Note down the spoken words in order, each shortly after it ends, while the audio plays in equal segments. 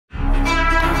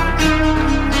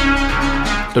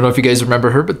Don't know if you guys remember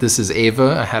her, but this is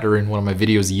Ava. I had her in one of my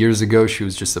videos years ago. She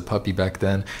was just a puppy back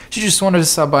then. She just wanted to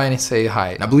stop by and say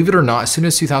hi. Now, believe it or not, as soon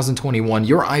as 2021,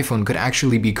 your iPhone could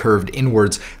actually be curved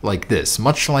inwards like this.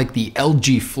 Much like the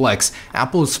LG Flex,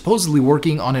 Apple is supposedly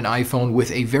working on an iPhone with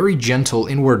a very gentle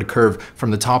inward curve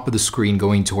from the top of the screen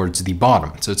going towards the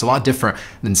bottom. So it's a lot different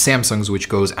than Samsung's, which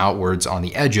goes outwards on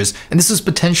the edges. And this is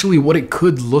potentially what it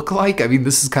could look like. I mean,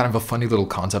 this is kind of a funny little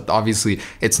concept. Obviously,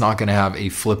 it's not going to have a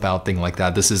flip out thing like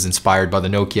that. This is inspired by the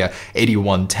Nokia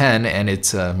 8110, and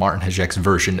it's Martin Hajek's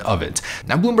version of it.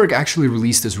 Now, Bloomberg actually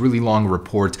released this really long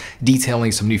report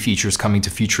detailing some new features coming to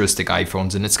futuristic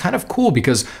iPhones, and it's kind of cool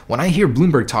because when I hear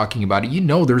Bloomberg talking about it, you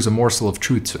know there's a morsel of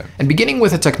truth to it. And beginning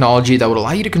with a technology that would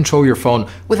allow you to control your phone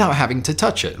without having to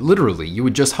touch it. Literally, you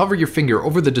would just hover your finger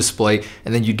over the display,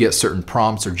 and then you'd get certain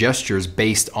prompts or gestures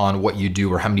based on what you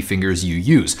do or how many fingers you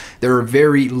use. There are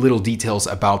very little details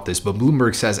about this, but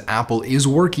Bloomberg says Apple is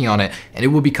working on it, and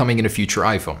it will be coming in a future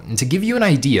iPhone. And to give you an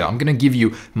idea, I'm going to give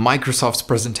you Microsoft's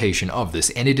presentation of this,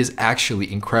 and it is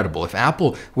actually incredible. If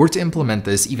Apple were to implement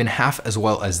this even half as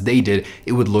well as they did,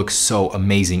 it would look so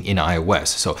amazing in iOS.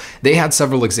 So they had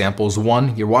several examples.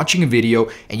 One, you're watching a video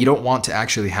and you don't want to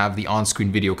actually have the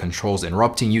on-screen video controls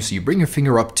interrupting you, so you bring your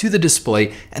finger up to the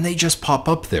display and they just pop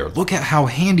up there. Look at how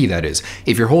handy that is.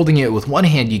 If you're holding it with one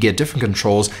hand, you get different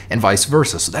controls and vice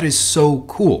versa. So that is so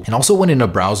cool. And also when in a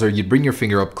browser, you'd bring your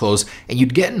finger up close and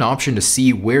you'd get an option to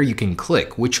see where you can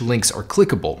click, which links are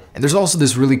clickable. And there's also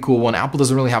this really cool one. Apple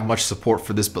doesn't really have much support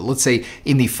for this, but let's say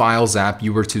in the Files app,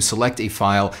 you were to select a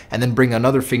file and then bring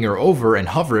another finger over and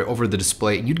hover it over the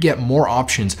display, and you'd get more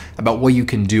options about what you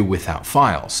can do with that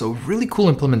file. So really cool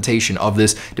implementation of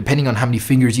this. Depending on how many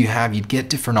fingers you have, you'd get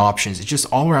different options. It just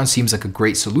all around seems like a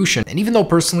great solution. And even though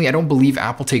personally, I don't believe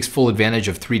Apple takes full advantage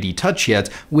of 3D Touch yet,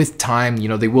 with time, you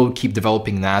know, they will keep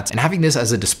developing that, and having this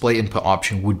as a display input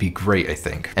option would be great, I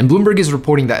think. And Bloomberg is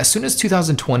reporting that as soon as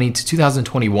 2020 to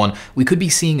 2021, we could be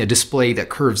seeing a display that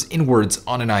curves inwards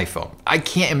on an iPhone. I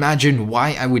can't imagine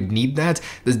why I would need that.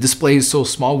 The display is so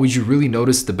small, would you really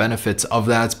notice the benefits of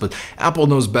that? But Apple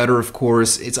knows better, of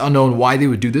course. It's unknown why they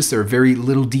would do this. There are very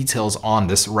little details on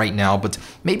this right now, but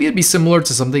maybe it'd be similar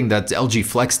to something that LG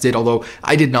Flex did, although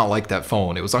I did not like that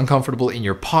phone. It was uncomfortable in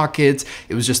your pocket.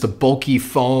 It was just a bulky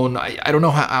phone. I don't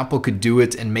know how Apple could do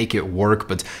it and make it work,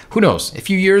 but who knows? In a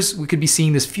few years, we could be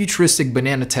seeing this futuristic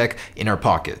banana tech in our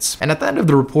pockets. And at the end of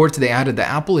the report, they added that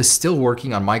Apple is still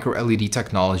working on micro LED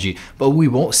technology, but we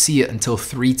won't see it until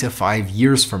 3 to 5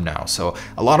 years from now. So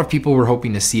a lot of people were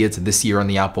hoping to see it this year on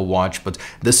the Apple Watch, but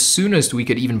the soonest we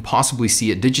could even possibly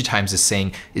see it, DigiTimes is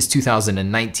saying, is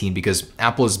 2019, because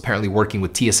Apple is apparently working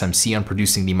with TSMC on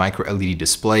producing the micro LED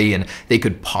display, and they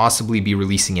could possibly be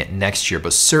releasing it next year,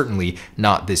 but certainly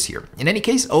not this year. In any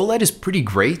case, OLED is pretty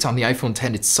great on the iPhone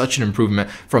X. It's such an improvement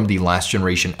from the last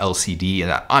generation LCD,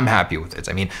 and I'm happy with it.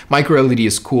 I mean, micro LED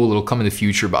is cool, it'll come in the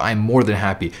future, but I'm more than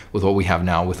happy with what we have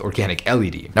now with organic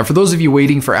LED. Now, for those of you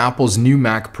waiting for Apple's new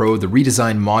Mac Pro, the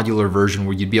redesigned modular version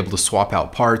where you'd be able to swap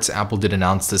out parts, Apple did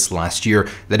announce this last year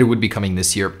that it would be coming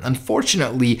this year.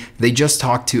 Unfortunately, they just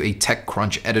talked to a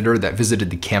TechCrunch editor that visited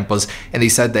the campus, and they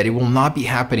said that it will not be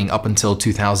happening up until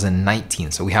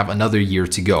 2019, so we have another year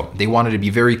to go. They wanted to be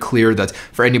very clear that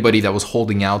for anybody that was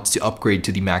holding out to upgrade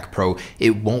to the Mac Pro,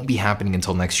 it won't be happening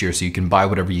until next year, so you can buy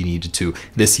whatever you needed to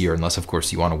this year, unless of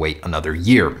course you want to wait another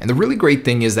year. And the really great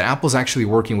thing is that Apple's actually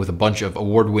working with a bunch of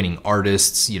award-winning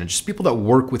artists, you know, just people that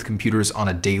work with computers on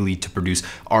a daily to produce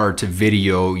art,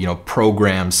 video, you know,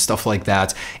 programs, stuff like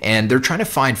that. And they're trying to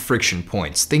find friction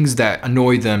points, things that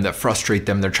annoy them, that frustrate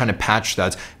them. They're trying to patch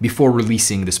that before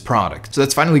releasing this product. So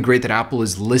that's finally great that Apple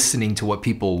is listening to what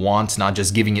people want, not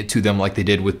just giving it to them like they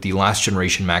did with the last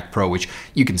generation Mac Pro, which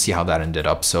you can see how that ended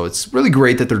up. So it's really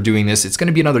great that they're doing this. It's going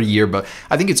to be another year, but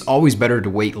I think it's always better to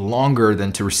wait longer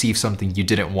than to receive something you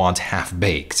didn't want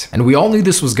half-baked. And we all knew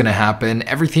this was going to happen.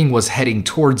 Everything was heading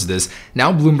towards this.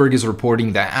 Now Bloomberg is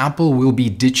reporting that Apple will be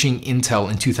ditching Intel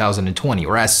in 2020,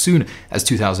 or as soon as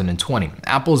 2020.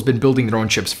 Apple has been building their own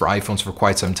chips for iPhones for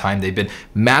quite some time. They've been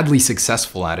madly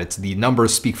successful at it. The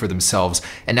numbers speak for themselves.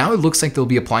 And now it looks like they'll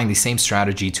be applying the same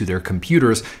strategy to their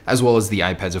computers, as well as the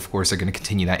iPads, of course, are going to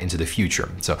continue that into the future.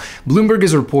 So Bloomberg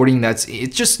is reporting that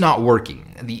it's just not working.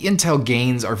 The Intel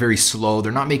gains are very slow.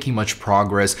 They're not making much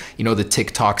progress. You know, the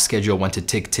TikTok schedule went to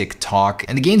tick-tick-tock,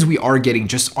 and the gains we are getting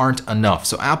just aren't enough.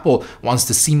 So Apple wants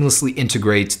to seamlessly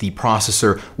integrate the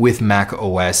processor with Mac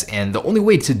OS, and the only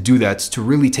way to do that is to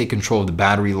really take control of the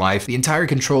battery life. The entire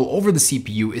control over the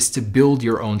CPU is to build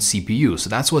your own CPU. So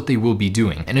that's what they will be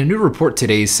doing. And a new report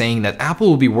today is saying that Apple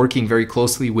will be working very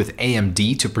closely with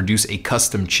AMD to produce a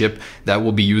custom chip that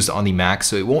will be used on the Mac.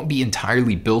 So it won't be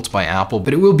entirely built by Apple,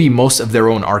 but it will be most of their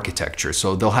own architecture.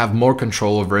 So they'll have more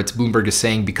control over it. Bloomberg is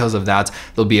saying because of that,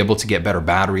 they'll be able to get better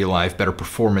battery life, better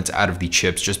performance out of the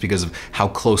chips just because of how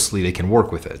closely they can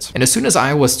work with it. And as soon as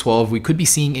iOS 12, we could be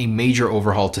seeing a major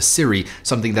overhaul to Siri,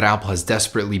 something that Apple has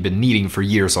desperately been needing for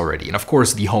years already. And of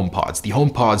course, the HomePods. The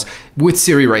HomePods with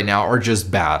Siri right now are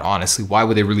just bad, honestly. Why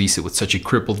would they release it with such a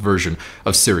crippled version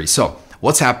of Siri? So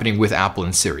what's happening with Apple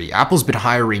and Siri? Apple's been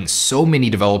hiring so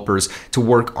many developers to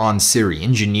work on Siri,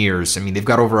 engineers. I mean, they've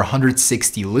got over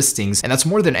 160 listings, and that's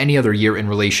more than any other year in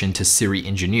relation to Siri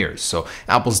engineers. So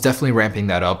Apple's definitely ramping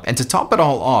that up. And to top it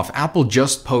all off, Apple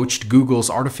just poached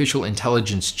Google's artificial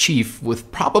intelligence chief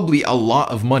with probably a lot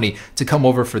of money to come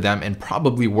over for them and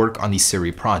probably work on the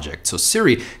Siri project. So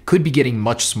Siri could be getting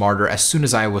much smarter as soon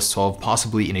as iOS 12,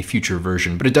 possibly in a future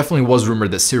version, but it definitely was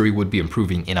rumored that Siri would be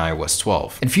improving in iOS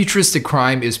 12. And futuristic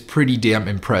crime is pretty damn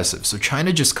impressive. So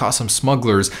China just caught some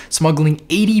smugglers smuggling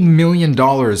 $80 million,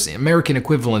 American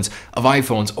equivalents, of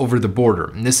iPhones over the border.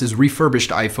 And this is refurbished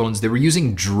iPhones. They were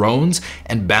using drones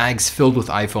and bags filled with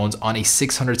iPhones on a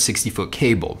 660-foot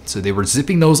cable. So they were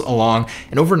zipping those along,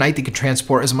 and overnight they could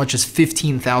transport as much as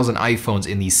 15,000 iPhones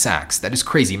in these sacks. That is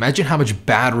crazy. Imagine how much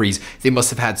batteries they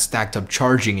must have had stacked up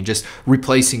charging and just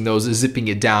replacing those, zipping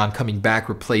it down, coming back,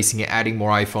 replacing it, adding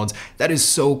more iPhones. That is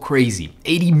so crazy.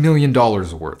 $80 million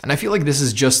worth. And I feel like this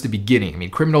is just the beginning. I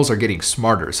mean, criminals are getting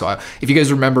smarter. So if you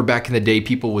guys remember back in the day,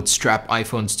 people would strap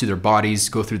iPhones to their bodies,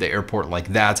 go through the airport like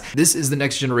that. This is the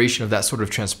next generation of that sort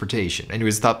of transportation.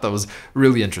 Anyways, thought that was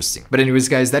really interesting. But anyways,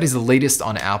 guys, that is the latest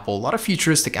on Apple. A lot of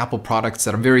futuristic Apple products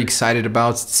that I'm very excited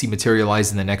about to see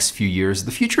materialize in the next few years.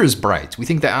 The future is bright. We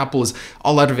think that Apple is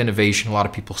all out of innovation. A lot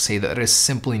of people say that is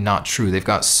simply not true. They've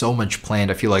got so much planned.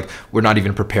 I feel like we're not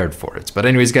even prepared for it. But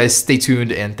anyways, guys, stay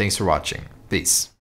tuned and thanks for watching. Peace.